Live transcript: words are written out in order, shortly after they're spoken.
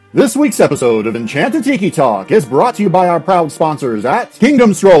This week's episode of Enchanted Tiki Talk is brought to you by our proud sponsors at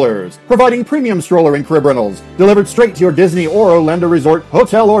Kingdom Strollers, providing premium stroller and crib rentals delivered straight to your Disney or Orlando resort,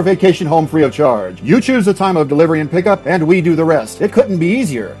 hotel, or vacation home free of charge. You choose the time of delivery and pickup, and we do the rest. It couldn't be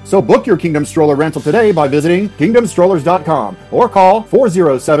easier. So book your Kingdom Stroller rental today by visiting kingdomstrollers.com or call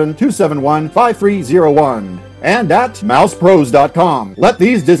 407-271-5301. And at mousepros.com. Let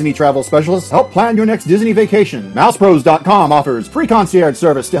these Disney travel specialists help plan your next Disney vacation. Mousepros.com offers free concierge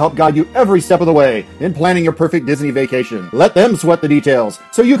service to help guide you every step of the way in planning your perfect Disney vacation. Let them sweat the details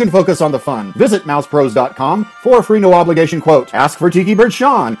so you can focus on the fun. Visit mousepros.com for a free no obligation quote. Ask for Tiki Bird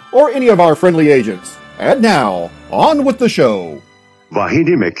Sean or any of our friendly agents. And now, on with the show.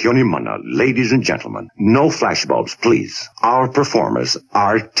 Vahidi Mekyoni Mana, ladies and gentlemen, no flashbulbs, please. Our performers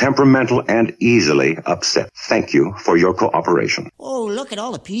are temperamental and easily upset. Thank you for your cooperation. Oh, look at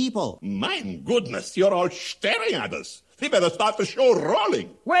all the people. My goodness, you're all staring at us. We better start the show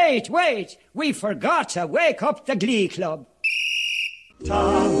rolling. Wait. We forgot to wake up the Glee Club.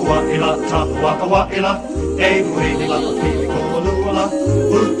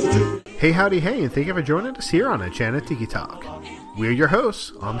 Hey, howdy, hey, and thank you for joining us here on Enchanted Tiki Talk. We're your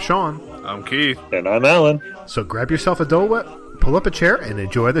hosts. I'm Sean. I'm Keith. And I'm Alan. So grab yourself a Dole Whip, pull up a chair, and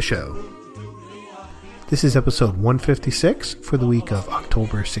enjoy the show. This is episode 156 for the week of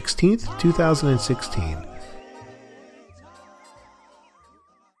October 16th, 2016.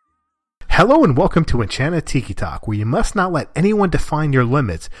 Hello and welcome to Enchanted Tiki Talk, where you must not let anyone define your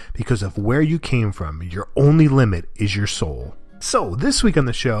limits because of where you came from. Your only limit is your soul. So, this week on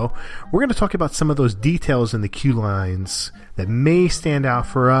the show, we're going to talk about some of those details in the queue lines that may stand out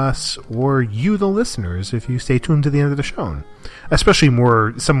for us or you, the listeners, if you stay tuned to the end of the show. Especially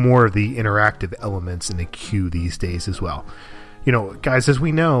some more of the interactive elements in the queue these days as well. You know, guys, as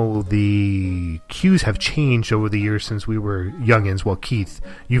we know, the queues have changed over the years since we were youngins. Well, Keith,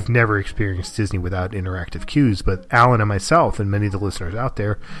 you've never experienced Disney without interactive queues, but Alan and myself and many of the listeners out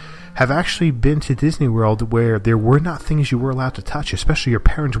there have actually been to Disney World where there were not things you were allowed to touch, especially your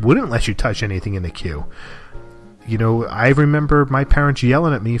parents wouldn't let you touch anything in the queue. You know, I remember my parents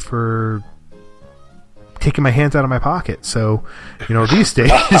yelling at me for taking my hands out of my pocket. So, you know, these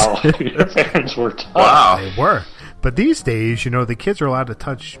days... Wow, your parents were tough. Wow. They were. But these days, you know, the kids are allowed to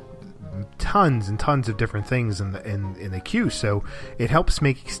touch tons and tons of different things in the queue. So it helps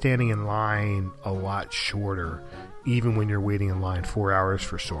make standing in line a lot shorter, even when you're waiting in line 4 hours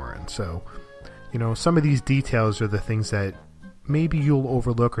for Soarin'. So, you know, some of these details are the things that maybe you'll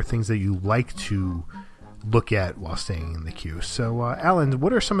overlook or things that you like to look at while staying in the queue. So, Alan,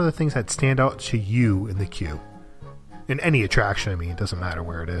 what are some of the things that stand out to you in the queue? In any attraction, I mean, it doesn't matter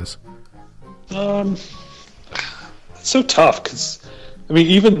where it is. It's so tough because, I mean,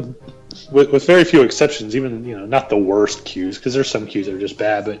 even with very few exceptions, even, you know, not the worst queues, because there's some queues that are just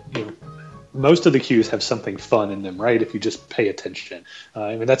bad, but, you know, most of the queues have something fun in them, right? If you just pay attention.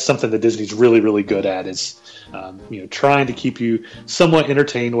 I mean, that's something that Disney's really, really good at is, you know, trying to keep you somewhat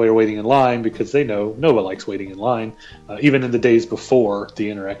entertained while you're waiting in line because they know nobody likes waiting in line, even in the days before the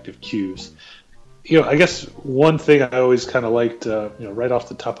interactive queues. You know, I guess one thing I always kind of liked, you know, right off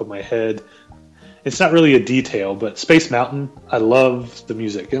the top of my head, it's not really a detail, but Space Mountain, I love the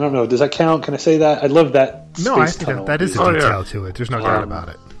music. I don't know, does that count? Can I say that? I love that No, I think that is a detail to it. There's no doubt about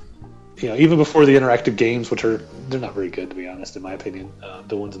it. You know, even before the interactive games, which they're not very good, to be honest, in my opinion.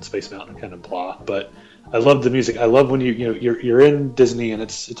 The ones in Space Mountain are kind of blah, but I love the music. I love when you're in Disney and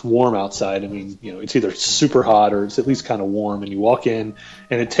it's warm outside. I mean, you know, it's either super hot or it's at least kind of warm, and you walk in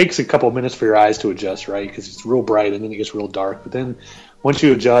and it takes a couple of minutes for your eyes to adjust, right? Because it's real bright and then it gets real dark. But then once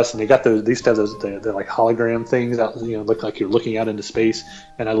you adjust, and they got these have those the like hologram things out, you know, look like you're looking out into space.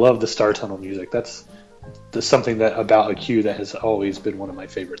 And I love the Star Tunnel music. That's something that about a queue that has always been one of my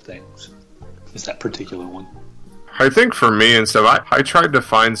favorite things, is that particular one. I think for me and stuff, I tried to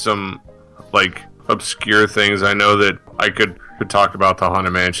find some like obscure things. I know that I could talk about the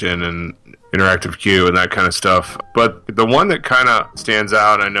Haunted Mansion and interactive queue and that kind of stuff, but the one that kind of stands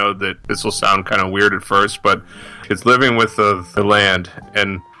out, I know that this will sound kind of weird at first, but it's Living with the Land,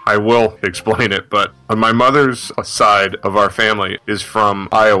 and I will explain it. But on my mother's side of our family is from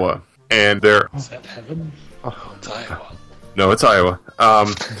Iowa, and they're... Is that heaven? Oh, it's Iowa. No, it's Iowa.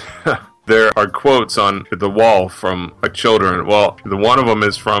 There are quotes on the wall from children. Well, the one of them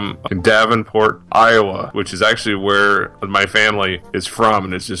is from Davenport, Iowa, which is actually where my family is from,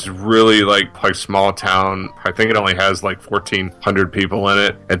 and it's just really like small town. I think it only has like 1,400 people in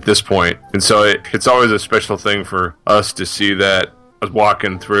it at this point, and so it's always a special thing for us to see that I was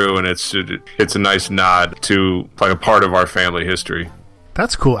walking through, and it's a nice nod to like a part of our family history.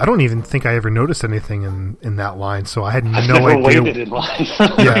 That's cool. I don't even think I ever noticed anything in that line, so I had I've no never idea. waited in line.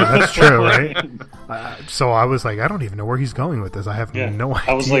 Yeah, that's true, right? So I was like, I don't even know where he's going with this. I have no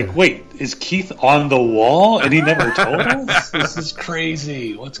idea. I was like, wait, is Keith on the wall and he never told us? This is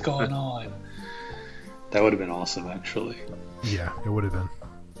crazy. What's going on? That would have been awesome, actually. Yeah, it would have been.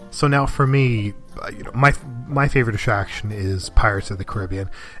 So now for me, my favorite attraction is Pirates of the Caribbean,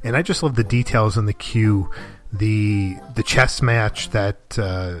 and I just love the details in the queue. The chess match that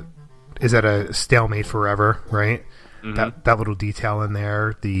is at a stalemate forever, right? Mm-hmm. That little detail in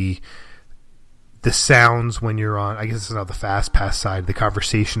there. The sounds when you're on, I guess it's not the fast pass side. The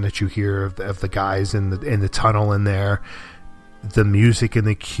conversation that you hear of the guys in the tunnel in there. The music in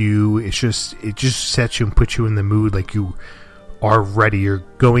the queue. It just sets you and puts you in the mood like you are ready. You're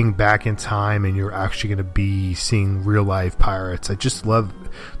going back in time and you're actually going to be seeing real life pirates. I just love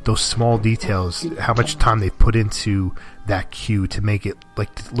those small details, how much time they put into that queue to make it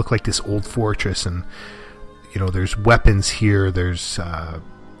look like this old fortress. And there's weapons here, there's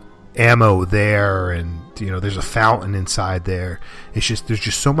ammo there, and there's a fountain inside there. It's just, there's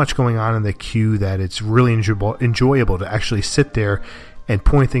just so much going on in the queue that it's really enjoyable to actually sit there and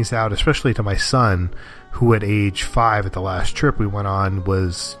point things out, especially to my son, who at age 5 at the last trip we went on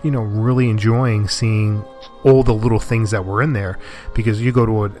was, really enjoying seeing all the little things that were in there. Because you go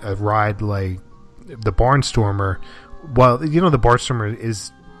to a ride like the Barnstormer, well, the Barnstormer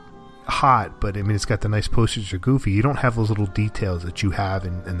is hot, but I mean, it's got the nice posters of Goofy. You don't have those little details that you have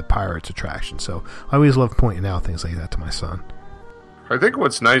in the Pirates attraction. So I always love pointing out things like that to my son. I think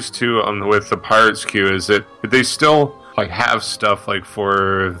what's nice too with the Pirates queue is that they still have stuff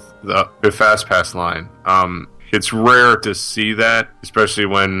for the Fast Pass line. It's rare to see that, especially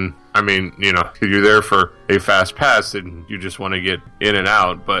when, you're there for a Fast Pass and you just want to get in and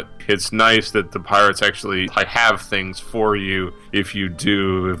out. But it's nice that the Pirates actually have things for you if you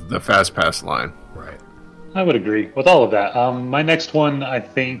do the Fast Pass line. Right. I would agree with all of that. My next one, I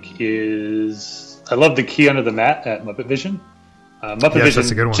think, is I love the Key Under the Mat at Muppet Vision. Muppet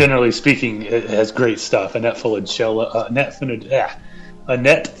Vision, generally speaking, it has great stuff. A net full of Jello, a net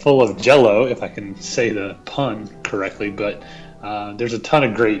full of Jello, if I can say the pun correctly. But there's a ton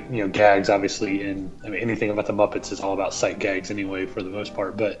of great, gags. Obviously, anything about the Muppets is all about sight gags anyway, for the most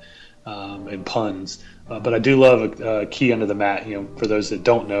part. But and puns. But I do love a Key Under the Mat. For those that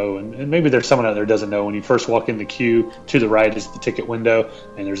don't know, and maybe there's someone out there who doesn't know. When you first walk in the queue, to the right is the ticket window,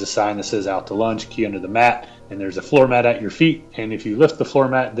 and there's a sign that says "Out to Lunch, Key Under the Mat." And there's a floor mat at your feet, and if you lift the floor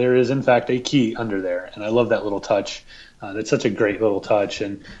mat, there is in fact a key under there. And I love that little touch. That's such a great little touch,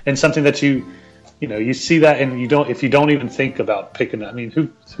 and something that you see that, and if you don't even think about picking up.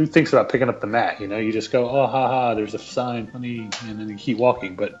 Who thinks about picking up the mat? You just go, oh, ha, there's a sign, honey, and then you keep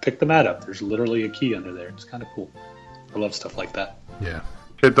walking. But pick the mat up. There's literally a key under there. It's kind of cool. I love stuff like that. Yeah.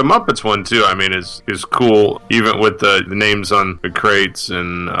 The Muppets one too, is cool, even with the names on the crates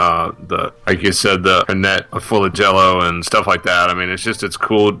and like you said, a net full of Jello and stuff like that. It's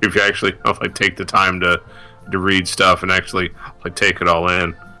cool if you actually take the time to read stuff and actually take it all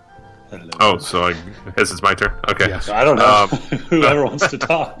in. Oh, so I guess it's my turn. Okay, yes. I don't know. Whoever wants to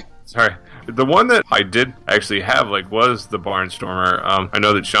talk. Sorry. The one that I did actually have was the Barnstormer. I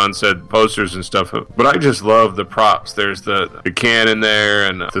know that Sean said posters and stuff, but I just love the props. There's the cannon there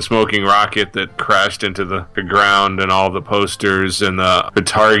and the smoking rocket that crashed into the ground, and all the posters, and the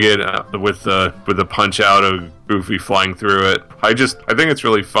target with the punch out of Goofy flying through it. I think it's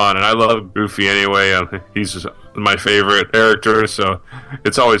really fun, and I love Goofy anyway. He's just my favorite character, so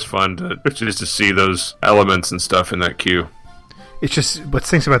it's always fun to see those elements and stuff in that queue. It's just, what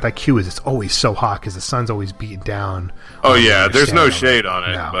stinks about that queue is it's always so hot because the sun's always beating down. Oh yeah, there's no shade on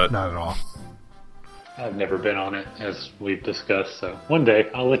it. No, but not at all. I've never been on it, as we've discussed, so one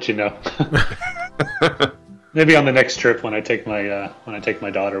day I'll let you know. Maybe on the next trip when I take my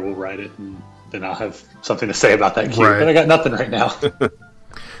daughter, we'll ride it, and then I'll have something to say about that queue. Right. But I got nothing right now.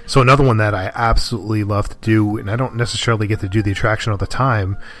 So another one that I absolutely love to do, and I don't necessarily get to do the attraction all the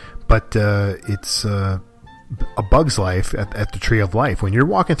time, but it's A Bug's Life at the Tree of Life. When you're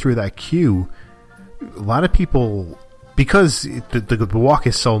walking through that queue, a lot of people, because the walk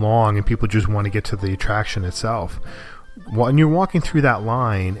is so long and people just want to get to the attraction itself, when you're walking through that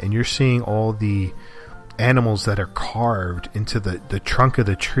line and you're seeing all the animals that are carved into the trunk of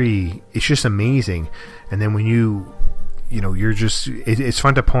the tree, it's just amazing. And then when you're just, it's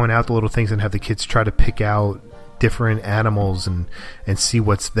fun to point out the little things and have the kids try to pick out different animals and see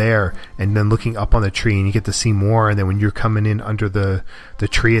what's there, and then looking up on the tree and you get to see more. And then when you're coming in under the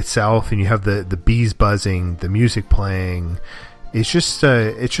tree itself and you have the bees buzzing, the music playing, It's just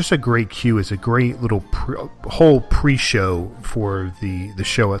a great queue. It's a great little whole pre-show for the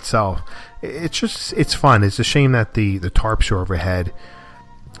show itself. It's fun. It's a shame that the tarps are overhead,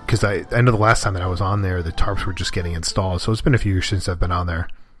 because I know the last time that I was on there, the tarps were just getting installed. So it's been a few years since I've been on there.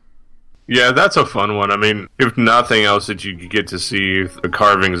 Yeah, that's a fun one. I mean, if nothing else, that you get to see the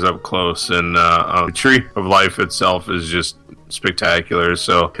carvings up close, and the Tree of Life itself is just spectacular.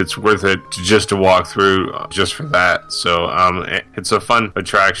 So it's worth it to walk through just for that. So it's a fun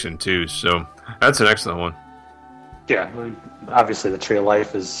attraction too. So that's an excellent one. Yeah, obviously the Tree of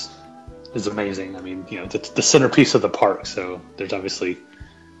Life is amazing. I mean, it's the centerpiece of the park. So there's obviously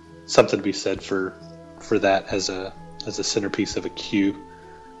something to be said for that as a centerpiece of a queue.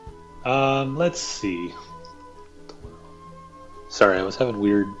 Let's see. Sorry, I was having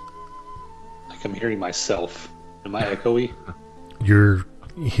weird. Like I'm hearing myself. Am I echoey? You're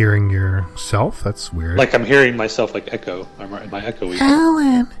hearing yourself? That's weird. Like I'm hearing myself like echo. Am I echoey?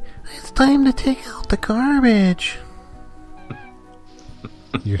 Alan, it's time to take out the garbage.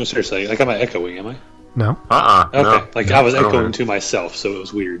 No, seriously, like am I echoing? Am I? No. Okay. No, like I was echoing to myself, so it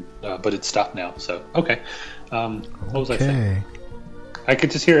was weird. But it stopped now. So okay. What was I saying? I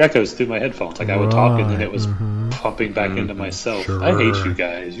could just hear echoes through my headphones. Like I would talk and then it was pumping back into myself. Sure. I hate you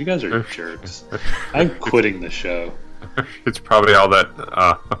guys. You guys are jerks. I'm quitting the show. It's probably all that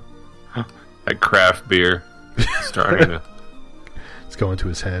craft beer starting to. It's going to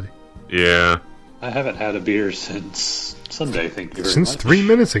his head. Yeah. I haven't had a beer since Sunday, thank you very Since much. 3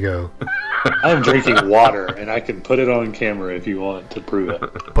 minutes ago. I am drinking water, and I can put it on camera if you want to prove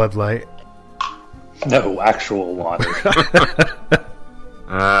it. Bud Light. No, actual water.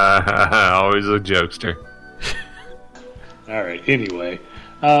 Always a jokester. All right, anyway.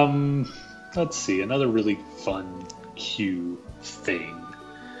 Let's see, another really fun queue thing.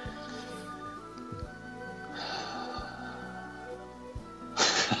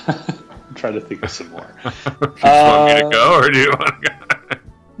 I'm trying to think of some more. Do you want me to go, or do you want to go?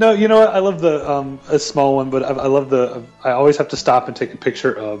 No, you know what? I love a small one, but I love I always have to stop and take a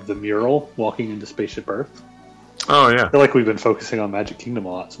picture of the mural walking into Spaceship Earth. Oh, yeah. I feel like we've been focusing on Magic Kingdom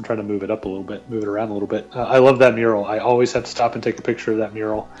a lot, so I'm trying to move it around a little bit. I love that mural. I always have to stop and take a picture of that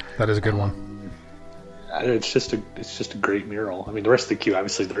mural. That is a good one. It's just a great mural. I mean, the rest of the queue,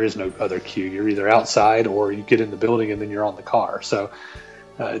 obviously, there is no other queue. You're either outside or you get in the building and then you're on the car. So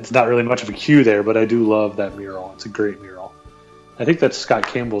it's not really much of a queue there, but I do love that mural. It's a great mural. I think that's Scott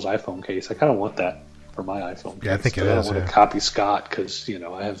Campbell's iPhone case. I kind of want that for my iPhone case. Yeah, I think it I is. don't want to copy Scott because,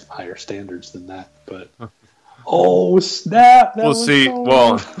 I have higher standards than that. But oh, snap! We'll see.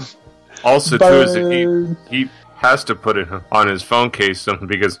 Also, too, is that he has to put it on his phone case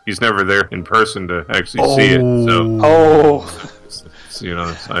because he's never there in person to actually see it.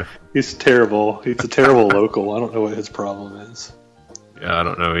 So, he's terrible. He's a terrible local. I don't know what his problem is. Yeah, I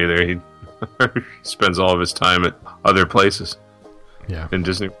don't know either. He spends all of his time at other places. Yeah. In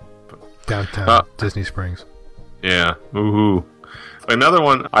Disney. Downtown Disney Springs. Yeah. Woohoo. Another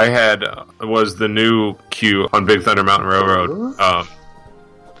one I had was the new queue on Big Thunder Mountain Railroad.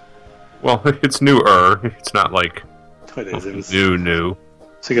 Well, it's newer. It's not like it is. It was new.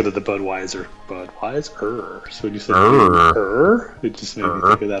 Thinking of the Budweiser. So when you said it just made me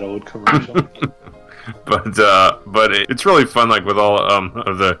think of that old commercial. But it's really fun, like with all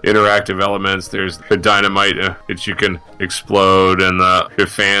of the interactive elements. There's the dynamite that you can explode, and the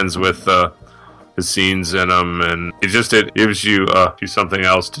fans with the scenes in them, and it gives you something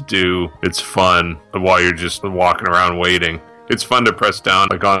else to do. It's fun while you're just walking around waiting. It's fun to press down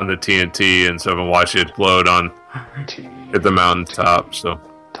like on the TNT and stuff and watch it explode at the mountaintop. So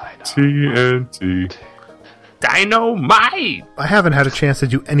TNT. Dynamite! I haven't had a chance to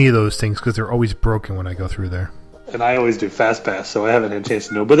do any of those things because they're always broken when I go through there. And I always do Fast Pass, so I haven't had a chance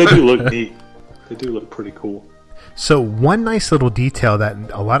to know. But they do look neat. They do look pretty cool. So one nice little detail that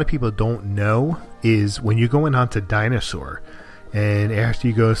a lot of people don't know is when you go in onto Dinosaur, and after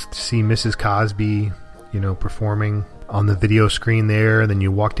you go to see Mrs. Cosby, performing on the video screen there, and then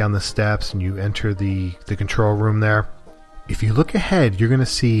you walk down the steps and you enter the control room there. If you look ahead, you're going to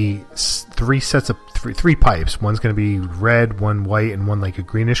see three pipes. One's going to be red, one white, and one like a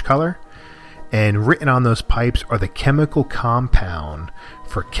greenish color. And written on those pipes are the chemical compound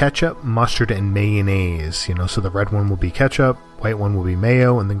for ketchup, mustard, and mayonnaise. So the red one will be ketchup, white one will be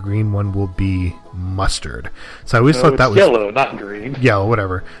mayo, and the green one will be mustard. So I always thought that was yellow, not green. Yeah,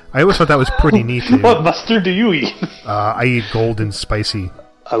 whatever. I always thought that was pretty neat. What mustard do you eat? I eat golden spicy.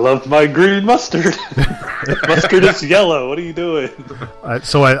 I love my green mustard. Mustard is yellow. What are you doing?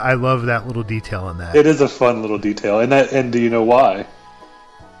 So I love that little detail in that. It is a fun little detail. And do you know why?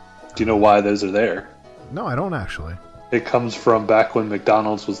 Do you know why those are there? No, I don't actually. It comes from back when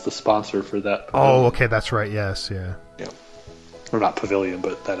McDonald's was the sponsor for that. Oh, okay, that's right. Yes, yeah. Yeah. Or not pavilion,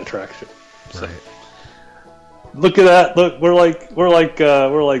 but that attraction. So. Right. Look at that! Look, we're like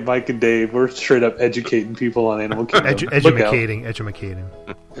Mike and Dave. We're straight up educating people on Animal Kingdom. Edumacating.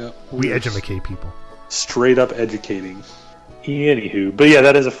 Yeah, We educate people. Straight up educating. Anywho, but yeah,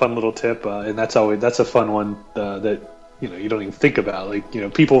 that is a fun little tip, and that's a fun one that you don't even think about. Like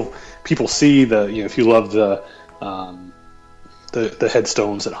people see the if you love the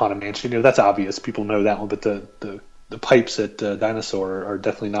headstones at Haunted Mansion, that's obvious. People know that one, but the pipes at Dinosaur are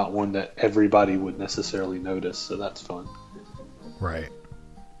definitely not one that everybody would necessarily notice. So that's fun. Right.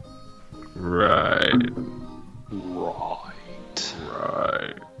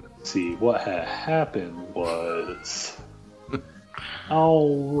 See, what had happened was.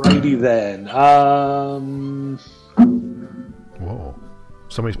 Alrighty then. Whoa.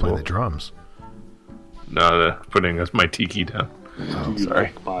 Somebody's playing the drums. No, they're putting my tiki down. Do you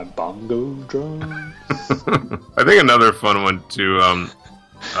like my bongo drums? I think another fun one too.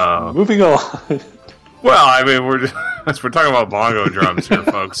 Moving on. Well, I mean, we're talking about bongo drums here,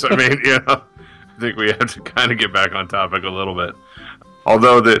 folks. I mean, I think we have to kind of get back on topic a little bit.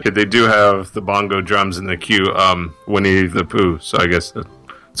 Although they do have the bongo drums in the queue, Winnie the Pooh, so I guess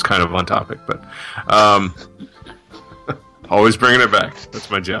it's kind of on topic, but always bringing it back. That's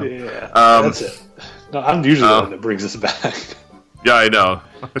my job. Yeah, that's it. No, I'm usually the one that brings us back. Yeah, I know.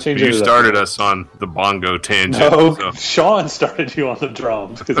 You started us on the bongo tangent. No, so. Sean started you on the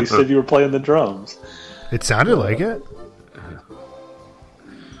drums because he said you were playing the drums. It sounded like it.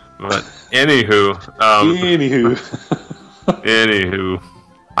 But anywho,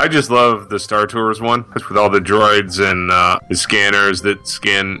 I just love the Star Tours one with all the droids and the scanners that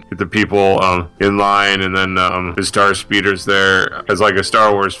scan the people in line, and then the Star Speeders there. As like a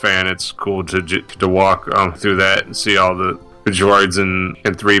Star Wars fan, it's cool to walk through that and see all the droids and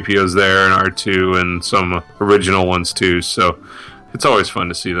 3POs there and R2 and some original ones too. So it's always fun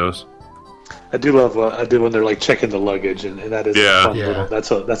to see those. I do love when they're like checking the luggage, and that is fun little.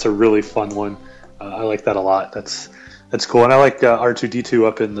 That's a really fun one. I like that a lot. That's cool, and I like R2-D2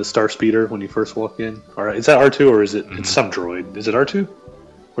 up in the Star Speeder when you first walk in. All right, is that R2 or is it? It's some droid. Is it R2,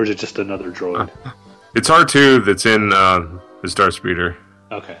 or is it just another droid? It's R2 that's in the Star Speeder.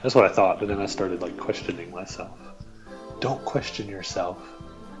 Okay, that's what I thought, but then I started like questioning myself. Don't question yourself.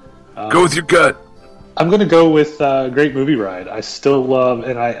 Go with your gut. I'm going to go with Great Movie Ride. I still love,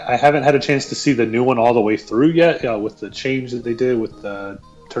 and I haven't had a chance to see the new one all the way through yet, with the change that they did with the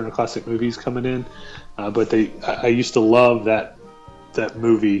Turner Classic Movies coming in. But I used to love that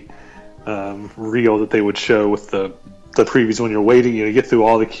movie reel that they would show with the previews when you're waiting. You get through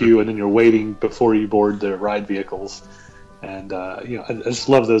all the queue, and then you're waiting before you board the ride vehicles. And I just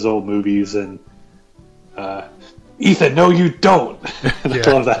love those old movies. And Ethan, no, you don't. I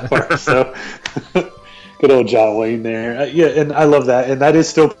love that part. So good old John Wayne there. And I love that. And that is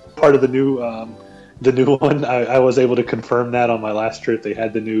still part of the new one. I was able to confirm that on my last trip. They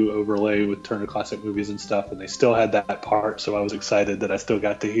had the new overlay with Turner Classic Movies and stuff, and they still had that part. So I was excited that I still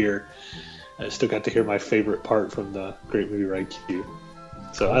got to hear my favorite part from the Great Movie Ride queue.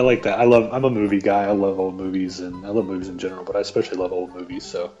 So I like that. I'm a movie guy. I love old movies, and I love movies in general, but I especially love old movies.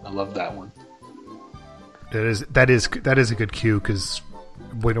 So I love that one. That is a good cue, because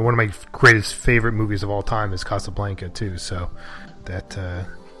one of my greatest favorite movies of all time is Casablanca too. So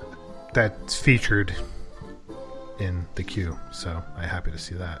that's featured in the queue. So I'm happy to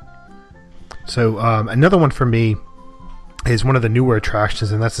see that. So another one for me is one of the newer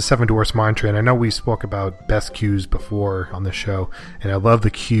attractions, and that's the Seven Dwarfs Mine Train. I know we spoke about best queues before on the show, and I love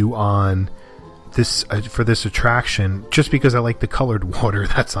the queue on this for this attraction just because I like the colored water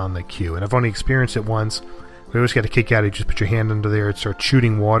that's on the queue, and I've only experienced it once. We always got a kick out of it. You just put your hand under there, it starts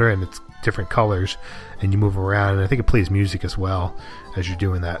shooting water, and it's different colors, and you move around, and I think it plays music as well as you're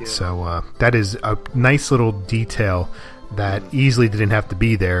doing that. So that is a nice little detail that easily didn't have to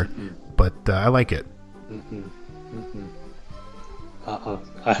be there, but I like it.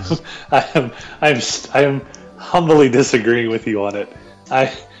 I am humbly disagreeing with you on it.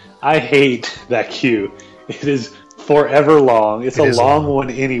 I hate that queue. It is forever long. It's a long one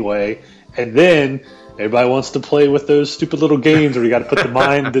anyway, and then everybody wants to play with those stupid little games where you got to put the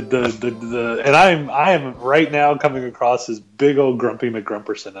mind, and I am right now coming across as big old Grumpy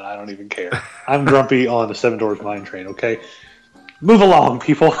McGrumperson, and I don't even care. I'm grumpy on the Seven Dwarfs Mine Train. Okay, move along,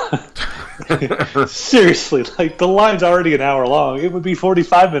 people. Seriously, like the line's already an hour long. It would be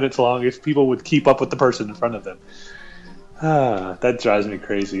 45 minutes long if people would keep up with the person in front of them. That drives me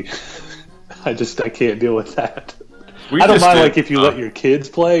crazy. I can't deal with that. I don't mind like if you let your kids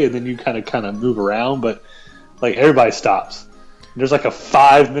play and then you kind of move around, but like everybody stops. There's like a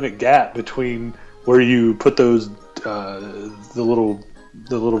 5-minute gap between where you put those the little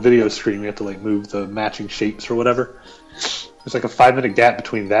video screen. You have to like move the matching shapes or whatever. There's like a 5-minute gap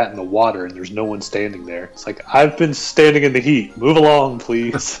between that and the water, and there's no one standing there. It's like, I've been standing in the heat. Move along,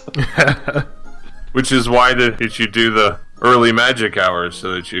 please. Which is why that you do the early magic hours,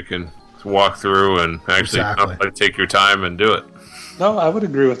 so that you can walk through and actually take your time and do it. No, I would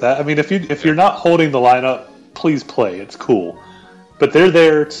agree with that. I mean, if you're not holding the lineup, please play. It's cool. But they're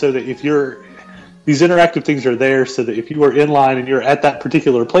there so that these interactive things are there so that if you are in line and you're at that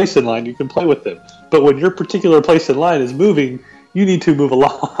particular place in line, you can play with them. But when your particular place in line is moving, you need to move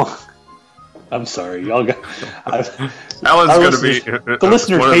along. I'm sorry, y'all. Alan's going to be the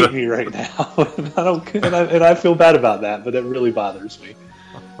listeners hate me right now, and I feel bad about that. But it really bothers me.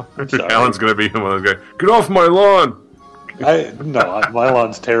 Alan's going to be one of those guys. Get off my lawn! My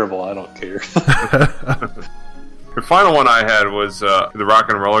lawn's terrible. I don't care. The final one I had was the Rock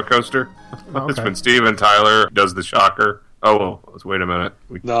and Roller Coaster. Okay. It's when Steve and Tyler does the shocker. Oh, well, wait a minute.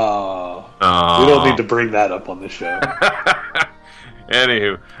 No. We don't need to bring that up on the show.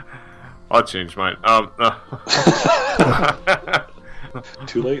 Anywho, I'll change mine.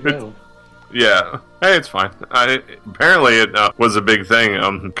 Too late now. Yeah. Hey, it's fine. Apparently it was a big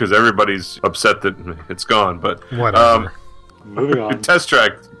thing because everybody's upset that it's gone. But whatever. Moving on. Test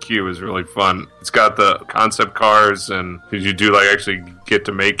Track Q is really fun. It's got the concept cars, and you do actually get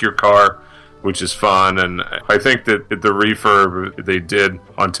to make your car, which is fun. And I think that the refurb they did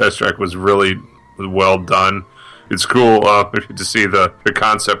on Test Track was really well done. It's cool to see the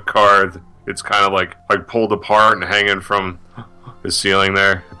concept car. It's kind of like pulled apart and hanging from the ceiling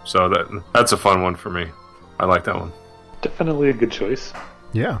there. So that's a fun one for me. I like that one. Definitely a good choice.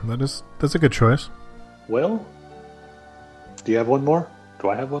 Yeah, that's a good choice. Well, do you have one more? Do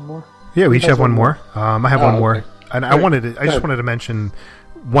I have one more? Yeah, we each have one more. I have one more, okay. and I just wanted to mention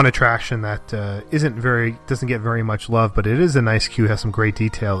one attraction that doesn't get very much love, but it is a nice queue, has some great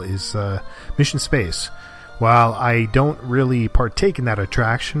detail. Is Mission Space. While I don't really partake in that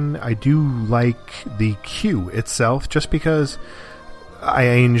attraction, I do like the queue itself, just because I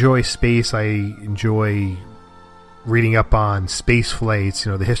enjoy space. I enjoy reading up on space flights,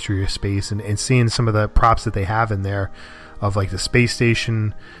 the history of space, and seeing some of the props that they have in there of the space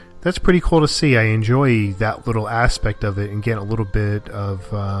station. That's pretty cool to see. I enjoy that little aspect of it and get a little bit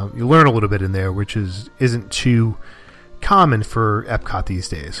of you learn a little bit in there, which isn't too common for Epcot these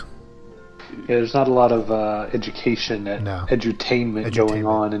days. Yeah, there's not a lot of education and edutainment going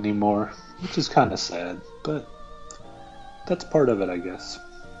on anymore, which is kind of sad, but that's part of it, I guess.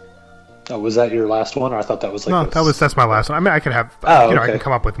 Oh, was that your last one, or I thought that was that's my last one. I mean, I could have okay. I can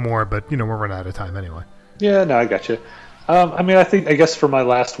come up with more, but we're running out of time anyway. Yeah, no, I got you. I guess for my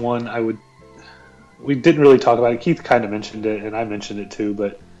last one, we didn't really talk about it. Keith kind of mentioned it, and I mentioned it too,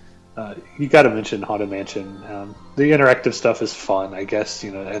 but you got to mention Haunted Mansion. The interactive stuff is fun, I guess,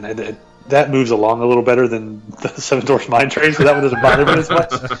 and that moves along a little better than the Seven Dwarfs Mine Train, so that one doesn't bother me as much.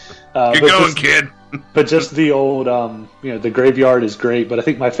 Get going, kid. But just the old, the graveyard is great, but I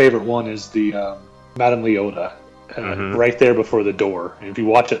think my favorite one is the Madame Leota, right there before the door. And if you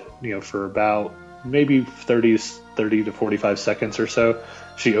watch it, for about maybe 30 to 45 seconds or so,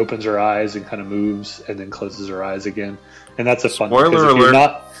 she opens her eyes and kind of moves and then closes her eyes again. And that's a fun one. Spoiler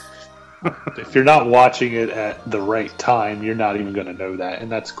alert. If you're not watching it at the right time, you're not even going to know that,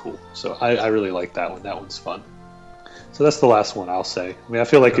 and that's cool. So I really like that one. That one's fun. So that's the last one I'll say. I mean, I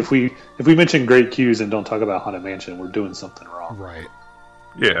feel like if we mention great queues and don't talk about Haunted Mansion, we're doing something wrong. Right.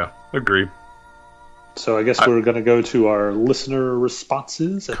 Yeah, agreed. So I guess we're going to go to our listener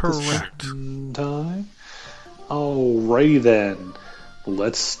responses at Correct. this time. Alrighty then.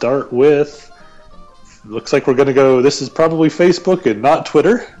 Let's start with... Looks like we're going to go... This is probably Facebook and not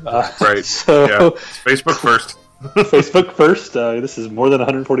Twitter. Right. So yeah. Facebook first. Facebook first. This is more than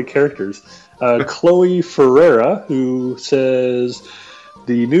 140 characters. Chloe Ferreira, who says...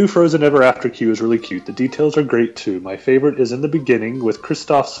 The new Frozen Ever After queue is really cute. The details are great too. My favorite is in the beginning with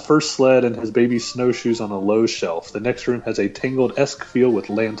Kristoff's first sled and his baby snowshoes on a low shelf. The next room has a Tangled-esque feel with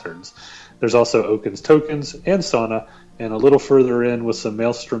lanterns. There's also Oaken's tokens and sauna, and a little further in with some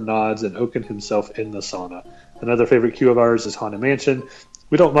Maelstrom nods and Oaken himself in the sauna. Another favorite queue of ours is Haunted Mansion.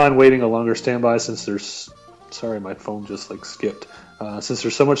 We don't mind waiting a longer standby since there's... Sorry, my phone just skipped. Since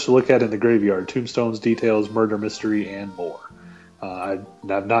there's so much to look at in the graveyard. Tombstones, details, murder mystery, and more. I've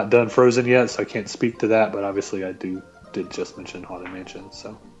not done Frozen yet, so I can't speak to that, but obviously I did just mention Haunted Mansion.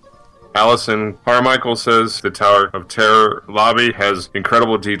 So Allison Carmichael says the Tower of Terror lobby has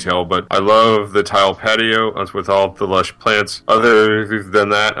incredible detail, but I love the tile patio with all the lush plants. Other than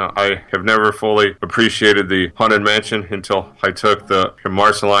that, I have never fully appreciated the Haunted Mansion until I took the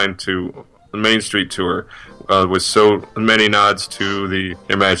Marceline to Main Street tour. With so many nods to the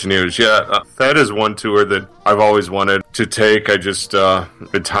Imagineers. That is one tour that I've always wanted to take. I just,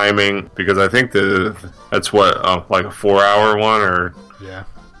 the timing, because I think that's what, like a 4-hour one, or... Yeah.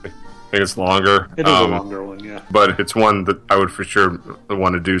 I think it's longer. It is a longer one, yeah. But it's one that I would for sure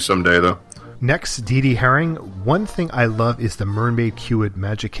want to do someday, though. Next, Dee Dee Herring. One thing I love is the Mermaid Queue at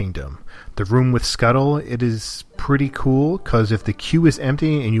Magic Kingdom. The room with Scuttle, it is pretty cool, because if the queue is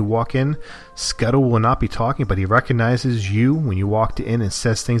empty and you walk in, Scuttle will not be talking, but he recognizes you when you walked in and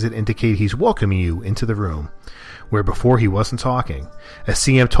says things that indicate he's welcoming you into the room, where before he wasn't talking. As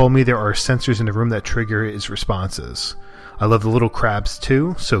CM told me, there are sensors in the room that trigger his responses. I love the little crabs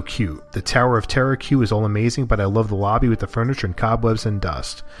too, so cute. The Tower of Terror queue is all amazing, but I love the lobby with the furniture and cobwebs and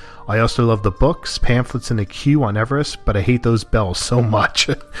dust. I also love the books, pamphlets, and the queue on Everest, but I hate those bells so much.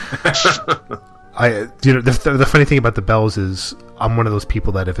 The funny thing about the bells is I'm one of those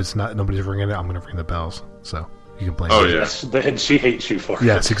people that if it's not nobody's ringing it, I'm going to ring the bells. So you can blame me. Oh yes, and she hates you for it.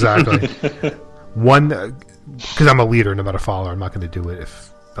 Yes, exactly. One, because I'm a leader, not a follower. I'm not going to do it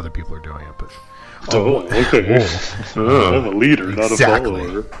if other people are doing it. But okay. I'm a leader, not a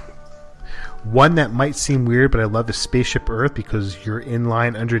follower. One that might seem weird, but I love is Spaceship Earth because you're in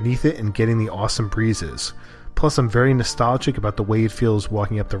line underneath it and getting the awesome breezes. Plus, I'm very nostalgic about the way it feels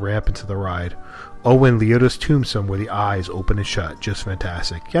walking up the ramp into the ride. Oh, and Leota's tombstone where the eyes open and shut. Just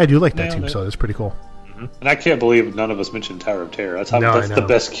fantastic. Yeah, I do like that tombstone. That's pretty cool. And I can't believe none of us mentioned Tower of Terror. That's the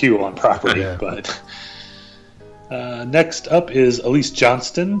best queue on property. Yeah. But next up is Elise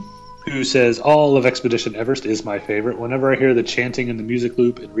Johnston, who says, all of Expedition Everest is my favorite. Whenever I hear the chanting in the music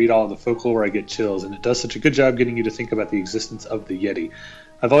loop and read all of the folklore, I get chills, and it does such a good job getting you to think about the existence of the Yeti.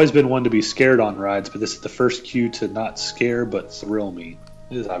 I've always been one to be scared on rides, but this is the first queue to not scare but thrill me.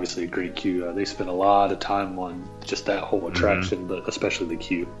 It is obviously a great queue. They spend a lot of time on just that whole attraction, but especially the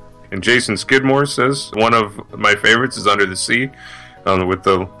queue. And Jason Skidmore says, one of my favorites is Under the Sea, with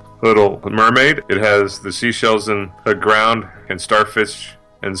the Little Mermaid. It has the seashells in the ground and starfish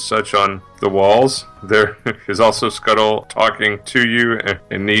and such on the walls. There is also Scuttle talking to you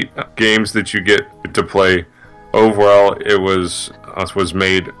and neat games that you get to play. Overall, it was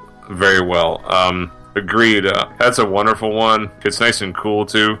made very well. Agreed. That's a wonderful one. It's nice and cool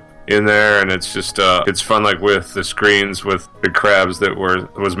too in there, and it's just it's fun. Like with the screens with the crabs that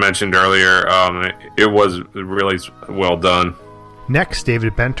was mentioned earlier. It was really well done. Next,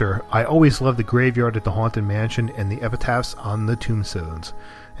 David Benter. I always love the graveyard at the Haunted Mansion and the epitaphs on the tombstones.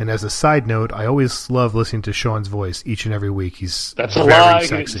 And as a side note, I always love listening to Sean's voice each and every week. That's a lie.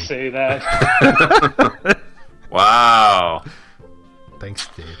 Sexy. He didn't say that. Wow. Thanks,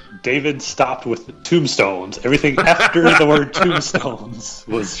 Dave. David stopped with the tombstones. Everything after the word tombstones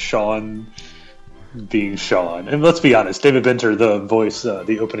was Sean being Sean. And let's be honest, David Benter, the voice,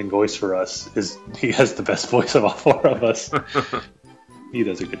 the opening voice for us, he has the best voice of all four of us. He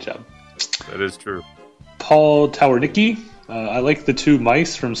does a good job. That is true. Paul Towernicki. I like the two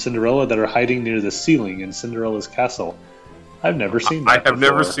mice from Cinderella that are hiding near the ceiling in Cinderella's castle. I've never seen that I have before.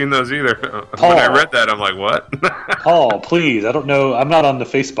 never seen those either. Paul, when I read that, I'm like, what? Paul, please. I don't know. I'm not on the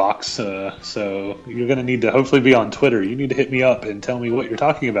Facebox, so you're going to need to hopefully be on Twitter. You need to hit me up and tell me what you're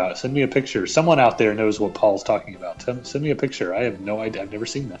talking about. Send me a picture. Someone out there knows what Paul's talking about. Send me a picture. I have no idea. I've never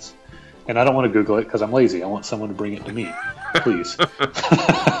seen this. And I don't want to Google it because I'm lazy. I want someone to bring it to me. Please.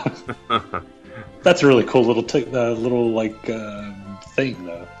 That's a really cool little thing, though.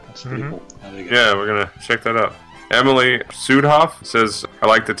 That's pretty cool. Yeah, we're going to check that out. Emily Sudhoff says, I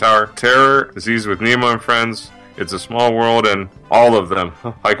like the Tower of Terror, Disease with Nemo and Friends, It's a Small World, and all of them.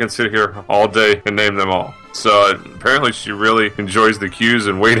 I can sit here all day and name them all. So apparently she really enjoys the queues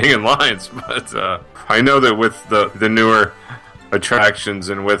and waiting in lines. But I know that with the newer attractions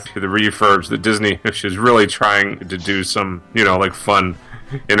and with the refurbs that Disney is really trying to do some, like fun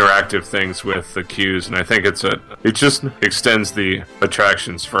interactive things with the queues, and I think it just extends the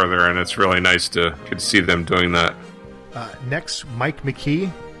attractions further, and it's really nice to see them doing that. Next, Mike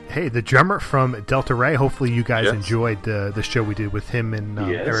McKee. Hey, the drummer from Delta Ray. Hopefully you guys enjoyed the show we did with him and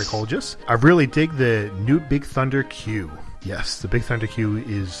Eric Holgis. I really dig the new Big Thunder queue. Yes, the Big Thunder queue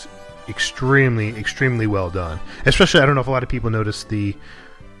is extremely, extremely well done. Especially, I don't know if a lot of people noticed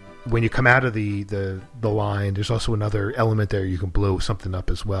when you come out of the line, there's also another element there. You can blow something up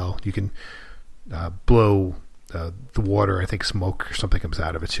as well. You can blow the water. I think smoke or something comes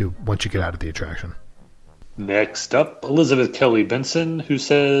out of it too once you get out of the attraction. Next up, Elizabeth Kelly Benson, who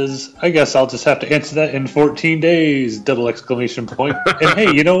says, I guess I'll just have to answer that in 14 days, double exclamation point. And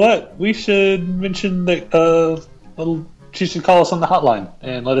hey, you know what? We should mention that she should call us on the hotline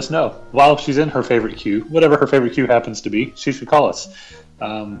and let us know. While she's in her favorite queue, whatever her favorite queue happens to be, she should call us.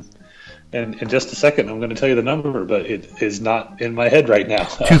 And in just a second, I'm going to tell you the number, but it is not in my head right now.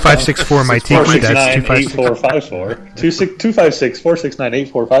 2564 my tiki. That's 256-8454.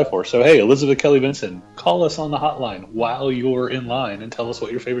 256-469-8454. So, hey, Elizabeth Kelly Benson, call us on the hotline while you're in line and tell us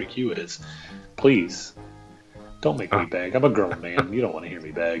what your favorite queue is. Please. Don't make me beg. I'm a grown man. You don't want to hear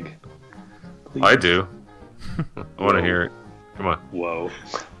me beg. Please. I do. I want to hear it. Come on. Whoa.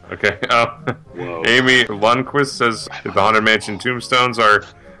 Okay. Whoa. Amy Lundquist says the Haunted Mansion tombstones are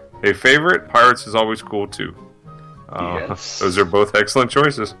a favorite. Pirates is always cool too. Yes. Those are both excellent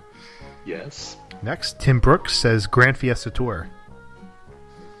choices. Yes. Next, Tim Brooks says Grand Fiesta Tour.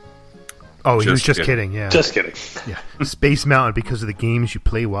 Oh, he was just kidding. Yeah. Just kidding. Yeah. Space Mountain because of the games you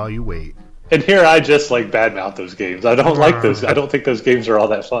play while you wait. And here I just badmouth those games. I don't like those. I don't think those games are all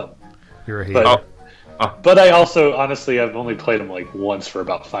that fun. You're a hater. But I also, honestly, I've only played them once for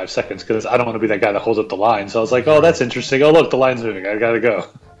about 5 seconds because I don't want to be that guy that holds up the line. So I was like, oh, that's interesting. Oh, look, the line's moving. I gotta go.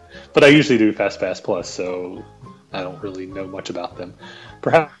 But I usually do Fast Pass Plus, so I don't really know much about them.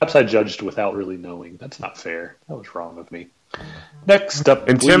 Perhaps I judged without really knowing. That's not fair. That was wrong of me. Next up,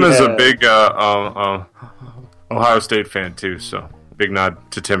 and Tim is a big Ohio State fan too, so big nod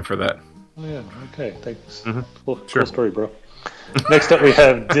to Tim for that. Oh yeah, okay, thanks. Mm-hmm. Cool story, bro. Next up, we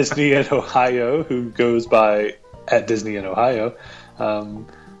have Disney in Ohio, who goes by @Disney in Ohio.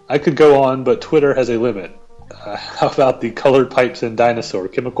 I could go on, but Twitter has a limit. How about the colored pipes and dinosaur?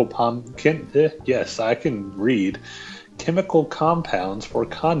 Yes, I can read. Chemical compounds for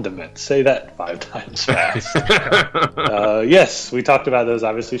condiments. Say that 5 times fast. Yes, we talked about those.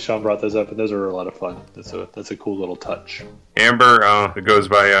 Obviously, Sean brought those up, and those are a lot of fun. That's a cool little touch. Amber, it goes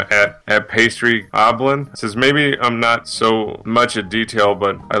by at Pastry Oblin, says maybe I'm not so much a detail,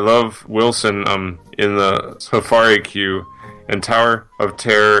 but I love Wilson in the Safari queue, and Tower of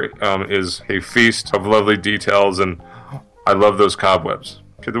Terror is a feast of lovely details, and I love those cobwebs.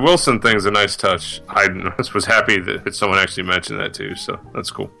 The Wilson thing's a nice touch. I was happy that someone actually mentioned that too, so that's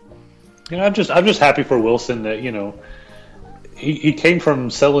cool. I'm just happy for Wilson that he came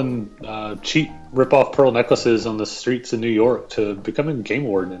from selling cheap rip-off pearl necklaces on the streets of New York to becoming a game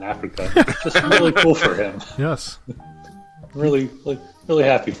warden in Africa. It's just really cool for him. Yes, really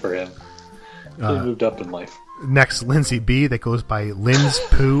happy for him. Really moved up in life. Next, Lindsay B. That goes by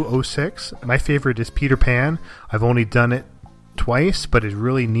LinzPoo06. My favorite is Peter Pan. I've only done it twice, but it's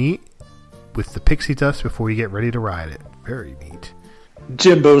really neat with the pixie dust before you get ready to ride it. Very neat.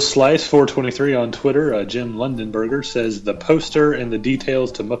 Jimbo Slice 423 on Twitter, Jim Londonberger, says the poster and the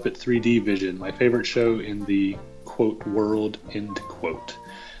details to Muppet 3D Vision, my favorite show in the quote world, end quote.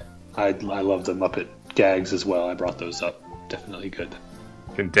 I love the Muppet gags as well. I brought those up. Definitely good.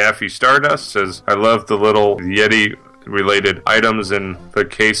 And Daffy Stardust says, I love the little Yeti related items in the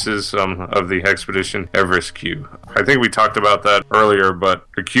cases of the Expedition Everest queue. I think we talked about that earlier, but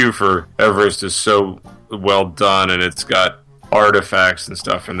the queue for Everest is so well done, and it's got artifacts and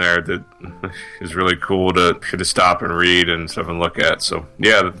stuff in there that is really cool to stop and read and stuff and look at. So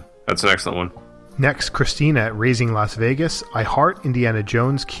yeah, that's an excellent one. Next, Christina at Raising Las Vegas. I heart Indiana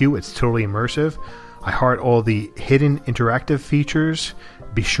Jones queue. It's totally immersive. I heart all the hidden interactive features.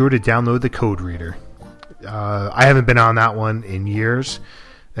 Be sure to download the code reader. I haven't been on that one in years,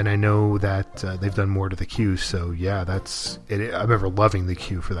 and I know that they've done more to the queue, so yeah, that's it. I remember loving the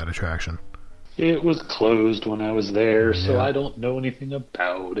queue for that attraction. It was closed when I was there, so I don't know anything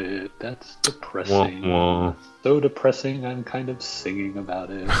about it. That's depressing. Wah, wah. So depressing, I'm kind of singing about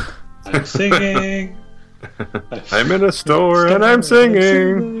it. I'm singing. I'm in a store and I'm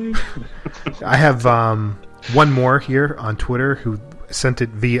singing. I have one more here on Twitter who sent it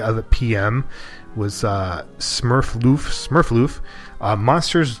via the PM. Was Smurfloof.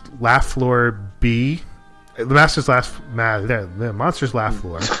 Monsters Laugh Floor B. Monsters Laugh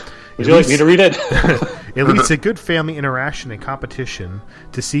Floor. Would you like me to read it? It leads to good family interaction and competition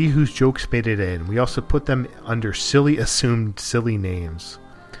to see whose jokes made it in. We also put them under assumed silly names.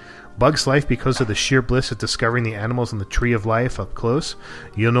 Bugs Life, because of the sheer bliss of discovering the animals in the Tree of Life up close.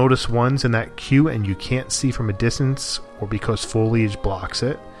 You'll notice ones in that queue and you can't see from a distance or because foliage blocks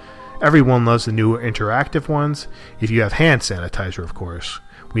it. Everyone loves the newer interactive ones, if you have hand sanitizer, of course.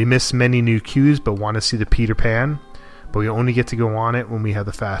 We miss many new queues, but want to see the Peter Pan, but we only get to go on it when we have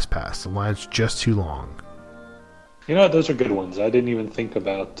the Fast Pass. The line's just too long. You know what? Those are good ones. I didn't even think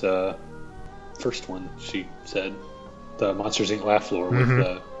about first one she said. the Monsters Inc. laugh floor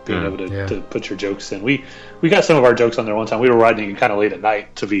with being able Yeah. to put your jokes in. We got some of our jokes on there one time. We were riding it kind of late at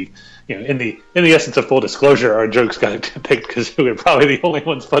night to be, in the essence of full disclosure, our jokes got picked because we were probably the only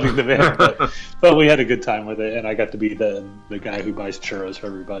ones putting them in. But we had a good time with it, and I got to be the guy who buys churros for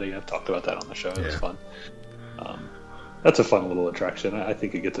everybody. I've talked about that on the show. It was fun. That's a fun little attraction. I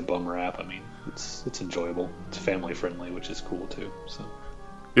think it gets a bum rap. I mean, it's enjoyable. It's family friendly, which is cool too. So.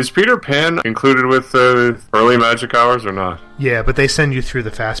 Is Peter Pan included with early magic hours or not? Yeah, but they send you through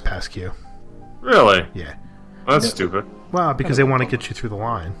the fast pass queue. Really? Yeah. That's stupid. Well, because they want to get you through the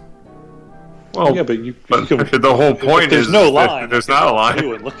line. Well, yeah, but you can, the whole point there's is no line. there's not a line.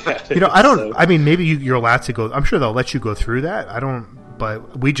 And look at it, I don't. so. I mean, maybe you're allowed to go. I'm sure they'll let you go through that. I don't.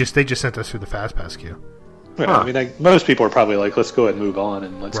 But they just sent us through the fast pass queue. Yeah, I mean, most people are probably like, let's go ahead and move on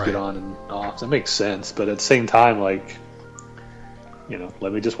and let's Right. get on and off. That makes sense, but at the same time, like,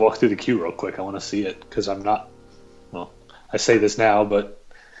 let me just walk through the queue real quick. I want to see it because I'm not. Well, I say this now, but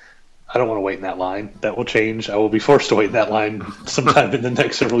I don't want to wait in that line. That will change. I will be forced to wait in that line sometime in the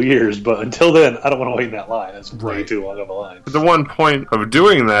next several years. But until then, I don't want to wait in that line. That's way Right. too long of a line. The one point of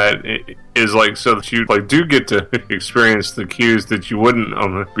doing that is like so that you do get to experience the queues that you wouldn't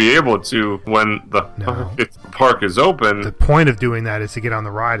be able to when the park is open. The point of doing that is to get on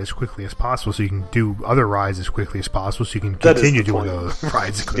the ride as quickly as possible, so you can do other rides as quickly as possible, so you can That is continue the doing point. those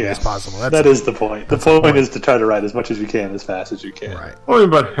rides as quickly Yeah. as possible. That is the point. The point is to try to ride as much as you can, as fast as you can. Right. Well,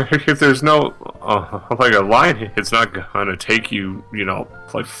 but if there's no like a line, it's not going to take you,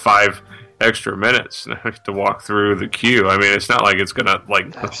 like 5 extra minutes to walk through the queue. I mean, it's not like it's going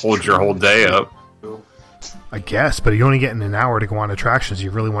to hold your whole day up. I guess, but you're only getting an hour to go on attractions. You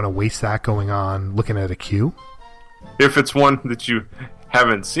really want to waste that going on looking at a queue? If it's one that you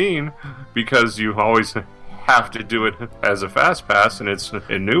haven't seen, because you always have to do it as a fast pass and it's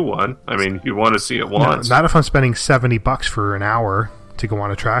a new one. I mean, you want to see it once. No, not if I'm spending $70 for an hour to go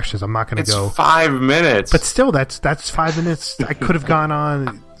on attractions. I'm not going to go. It's 5 minutes. But still, that's 5 minutes. I could have gone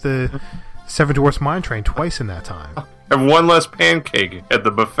on the Seven Dwarfs Mine Train twice in that time. Have one less pancake at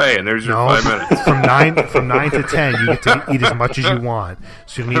the buffet, and there's your 5 minutes. From 9 to 10, you get to eat as much as you want,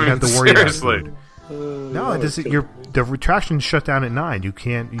 so you don't even have to worry seriously. about food. No, the attraction's shut down at 9. You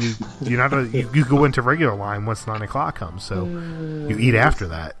can't. You're not. You go into regular line once 9 o'clock comes. So you eat after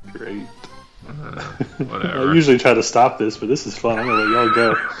that. Great. Whatever. I usually try to stop this, but this is fun. I'm gonna let y'all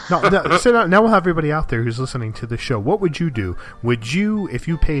go. No, so now we'll have everybody out there who's listening to the show. What would you do? Would you, if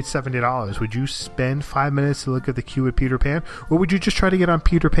you paid $70, would you spend 5 minutes to look at the queue at Peter Pan, or would you just try to get on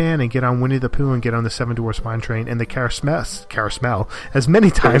Peter Pan and get on Winnie the Pooh and get on the Seven Dwarfs Mine Train and the Carousel as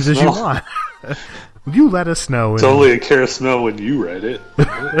many times as you want? You let us know. It's only a carousel when you read it.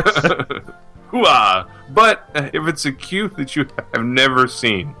 Hooah! But if it's a queue that you have never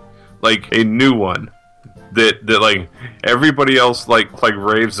seen, like a new one that like everybody else like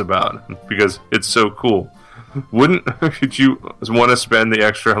raves about because it's so cool, wouldn't you want to spend the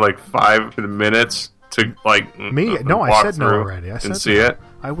extra 5 minutes to me? No, I said no already. I said see no. it.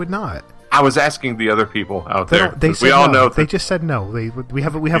 I would not. I was asking the other people out there. They said we all no. know They just said no. We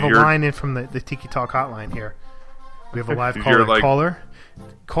have a line in from the Tiki Talk hotline here. We have a live caller.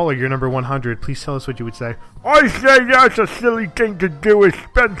 Caller, you're number 100. Please tell us what you would say. I say that's a silly thing to do is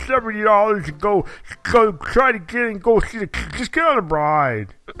spend $70 and go try to get and go see just get on a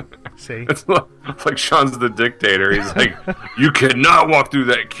ride. See? It's like Sean's the dictator. He's like, you cannot walk through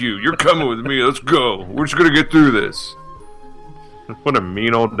that queue. You're coming with me. Let's go. We're just going to get through this. What a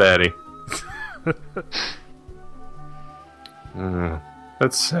mean old daddy.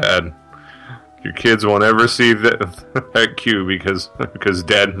 That's sad. Your kids won't ever see that queue because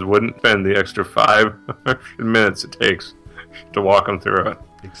Dad wouldn't spend the extra 5 minutes it takes to walk them through it.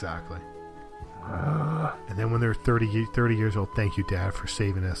 Exactly. And then when they're 30 years old, thank you, Dad, for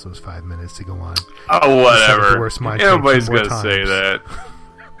saving us those 5 minutes to go on. Oh, whatever. Nobody's going to say that.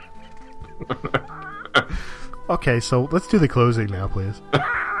 Okay, so let's do the closing now, please.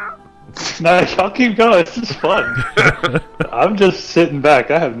 No, y'all keep going. This is fun. I'm just sitting back.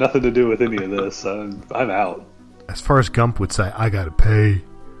 I have nothing to do with any of this. I'm out. As far as Gump would say, I gotta pay.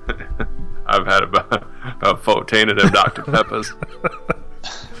 I've had about 14 of them Dr. Peppers.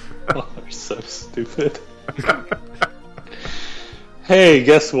 Oh, they're so stupid. Hey,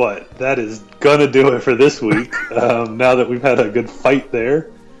 guess what? That is gonna do it for this week. Now that we've had a good fight there.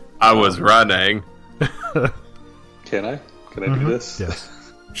 I was running. Can I do this? Yes.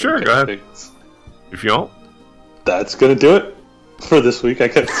 Sure, Okay, go ahead. thanks. If you want. That's gonna do it for this week. I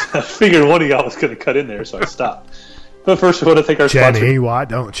figured one of y'all was gonna cut in there, so I stopped. But first, we want to thank our Jenny, sponsor. why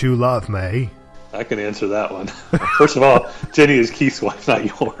don't you love me? I can answer that one. First of all, Jenny is Keith's wife, not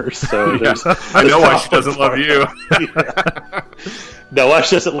yours. So I know why she doesn't love you. Yeah. No, why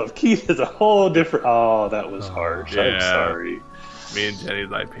she doesn't love Keith is a whole different. Oh, that was harsh. Yeah. I'm sorry. Me and Jenny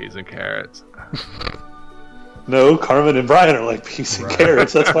like peas and carrots. No, Carmen and Brian are like peas and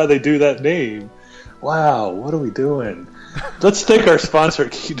carrots. That's why they do that name. Wow, what are we doing? Let's thank our sponsor,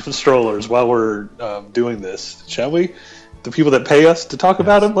 Kingdom Strollers, while we're doing this, shall we? The people that pay us to talk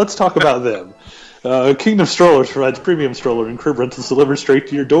about them, let's talk about them. Kingdom Strollers provides premium stroller and crib rentals delivered straight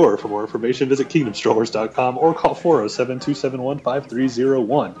to your door. For more information, visit kingdomstrollers.com or call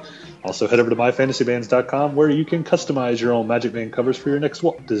 407-271-5301. Also, head over to myfantasybands.com where you can customize your own Magic Band covers for your next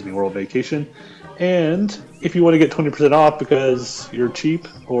Walt Disney World vacation. And if you want to get 20% off because you're cheap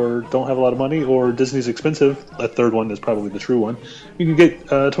or don't have a lot of money or Disney's expensive, that third one is probably the true one, you can get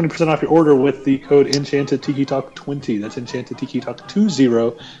 20% off your order with the code EnchantedTikiTalk20. That's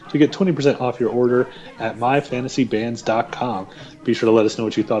EnchantedTikiTalk20 to get 20% off your order at myfantasybands.com. Be sure to let us know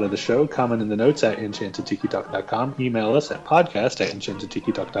what you thought of the show. Comment in the notes at enchantedtikitalk.com. Email us at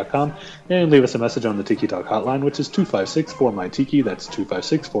podcast@enchantedtikitalk.com. And leave us a message on the Tiki Talk hotline, which is 256-4MY-TIKI. That's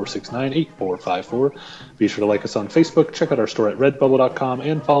 256-469-8454. Be sure to like us on Facebook, check out our store at redbubble.com,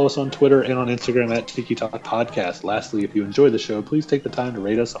 and follow us on Twitter and on Instagram at Tiki Talk Podcast. Lastly, if you enjoy the show, please take the time to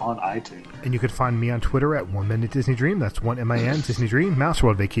rate us on iTunes. And you can find me on Twitter at 1 Minute Disney Dream. That's 1MIN Disney Dream,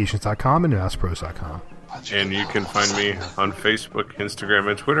 MouseWorldVacations.com, and MousePros.com. And you can find me on Facebook, Instagram,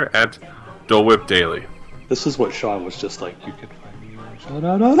 and Twitter at Dole Whip Daily. This is what Sean was just like. You can find me on.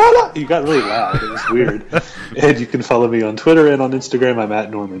 You got really loud. It was weird. And you can follow me on Twitter and on Instagram. I'm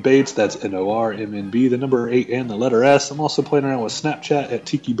at Norman Bates. That's NORMNB, the number 8 and the letter S. I'm also playing around with Snapchat at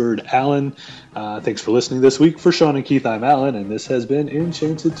TikiBirdAlan. Thanks for listening this week. For Sean and Keith, I'm Alan, and this has been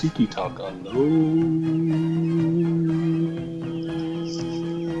Enchanted Tiki Talk. Aloha.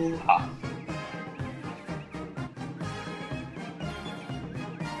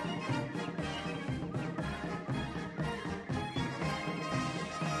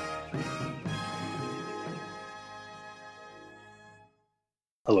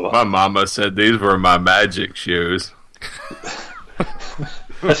 Aloha. My mama said these were my magic shoes.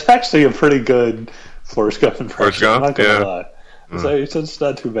 That's actually a pretty good Forrest Gump impression. I'm not gonna lie. It's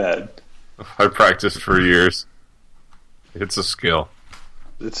not too bad. I practiced for years. It's a skill.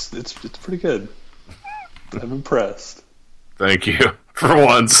 It's pretty good. I'm impressed. Thank you. For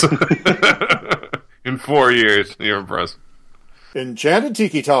once. In 4 years, you're impressed. Enchanted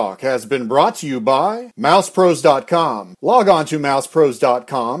Tiki Talk has been brought to you by MousePros.com. Log on to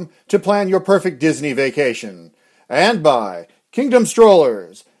MousePros.com to plan your perfect Disney vacation. And by Kingdom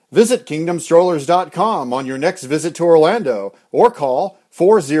Strollers. Visit KingdomStrollers.com on your next visit to Orlando or call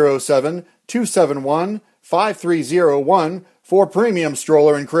 407-271-5301 for premium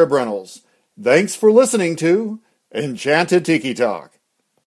stroller and crib rentals. Thanks for listening to Enchanted Tiki Talk.